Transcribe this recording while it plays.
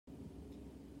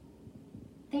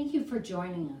Thank you for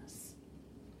joining us.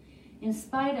 In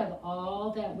spite of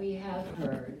all that we have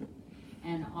heard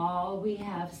and all we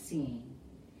have seen,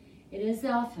 it is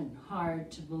often hard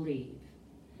to believe.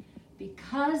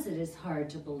 Because it is hard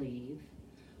to believe,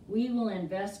 we will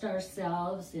invest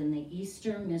ourselves in the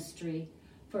Easter mystery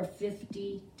for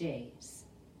 50 days.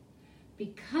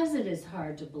 Because it is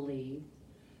hard to believe,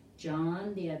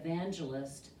 John the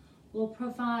Evangelist will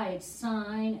provide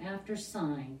sign after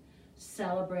sign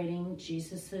celebrating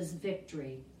Jesus'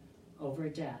 victory over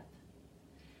death.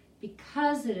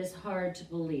 Because it is hard to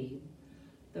believe,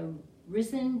 the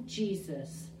risen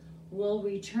Jesus will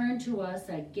return to us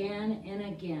again and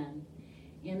again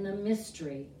in the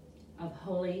mystery of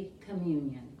Holy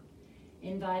Communion,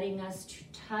 inviting us to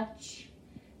touch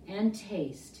and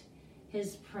taste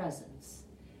his presence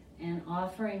and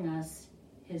offering us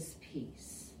his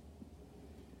peace.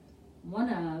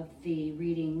 One of the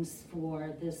readings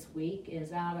for this week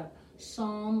is out of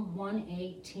Psalm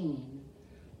 118,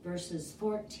 verses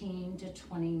 14 to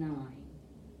 29.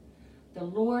 The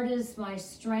Lord is my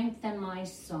strength and my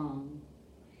song.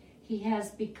 He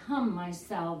has become my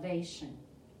salvation.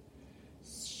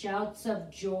 Shouts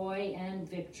of joy and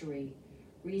victory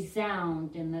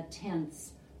resound in the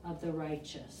tents of the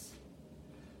righteous.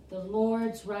 The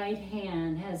Lord's right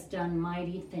hand has done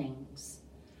mighty things.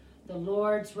 The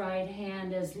Lord's right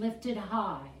hand is lifted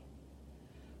high.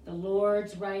 The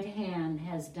Lord's right hand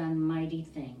has done mighty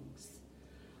things.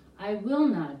 I will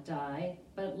not die,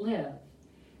 but live,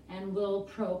 and will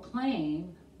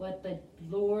proclaim what the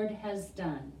Lord has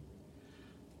done.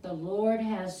 The Lord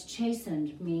has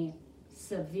chastened me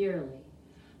severely,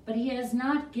 but he has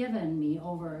not given me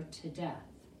over to death.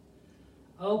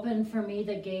 Open for me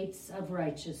the gates of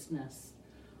righteousness.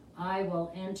 I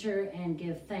will enter and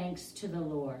give thanks to the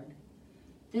Lord.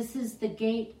 This is the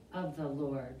gate of the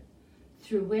Lord,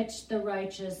 through which the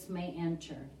righteous may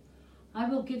enter. I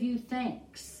will give you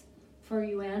thanks, for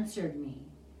you answered me.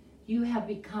 You have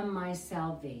become my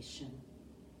salvation.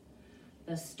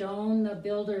 The stone the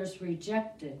builders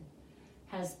rejected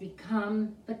has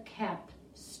become the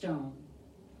capstone.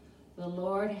 The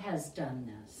Lord has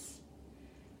done this,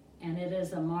 and it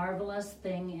is a marvelous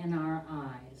thing in our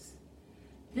eyes.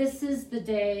 This is the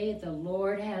day the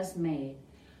Lord has made.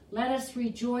 Let us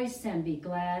rejoice and be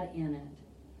glad in it.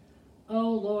 O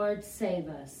Lord, save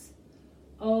us.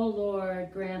 O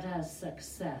Lord, grant us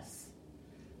success.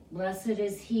 Blessed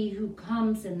is he who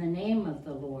comes in the name of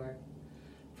the Lord.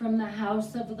 From the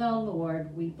house of the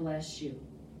Lord we bless you.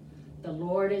 The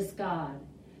Lord is God,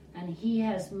 and he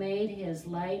has made his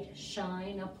light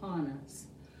shine upon us.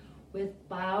 With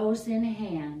boughs in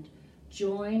hand,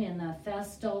 join in the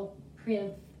festal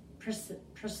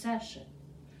procession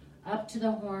up to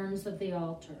the horns of the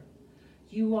altar.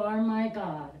 You are my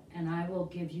God, and I will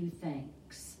give you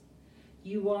thanks.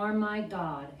 You are my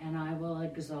God, and I will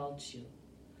exalt you.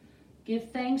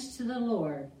 Give thanks to the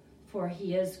Lord, for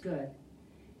he is good.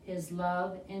 His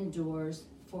love endures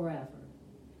forever.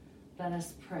 Let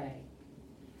us pray.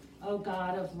 O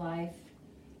God of life,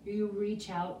 you reach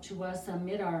out to us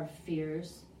amid our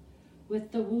fears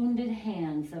with the wounded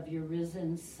hands of your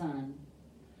risen Son.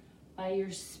 By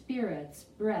your Spirit's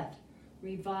breath,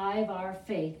 revive our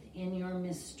faith in your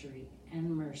mystery and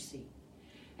mercy,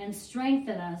 and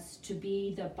strengthen us to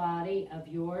be the body of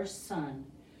your Son,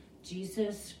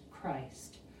 Jesus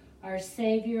Christ, our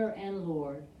Savior and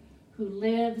Lord, who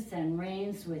lives and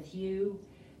reigns with you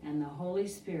and the Holy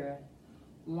Spirit,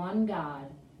 one God,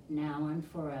 now and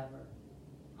forever.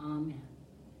 Amen.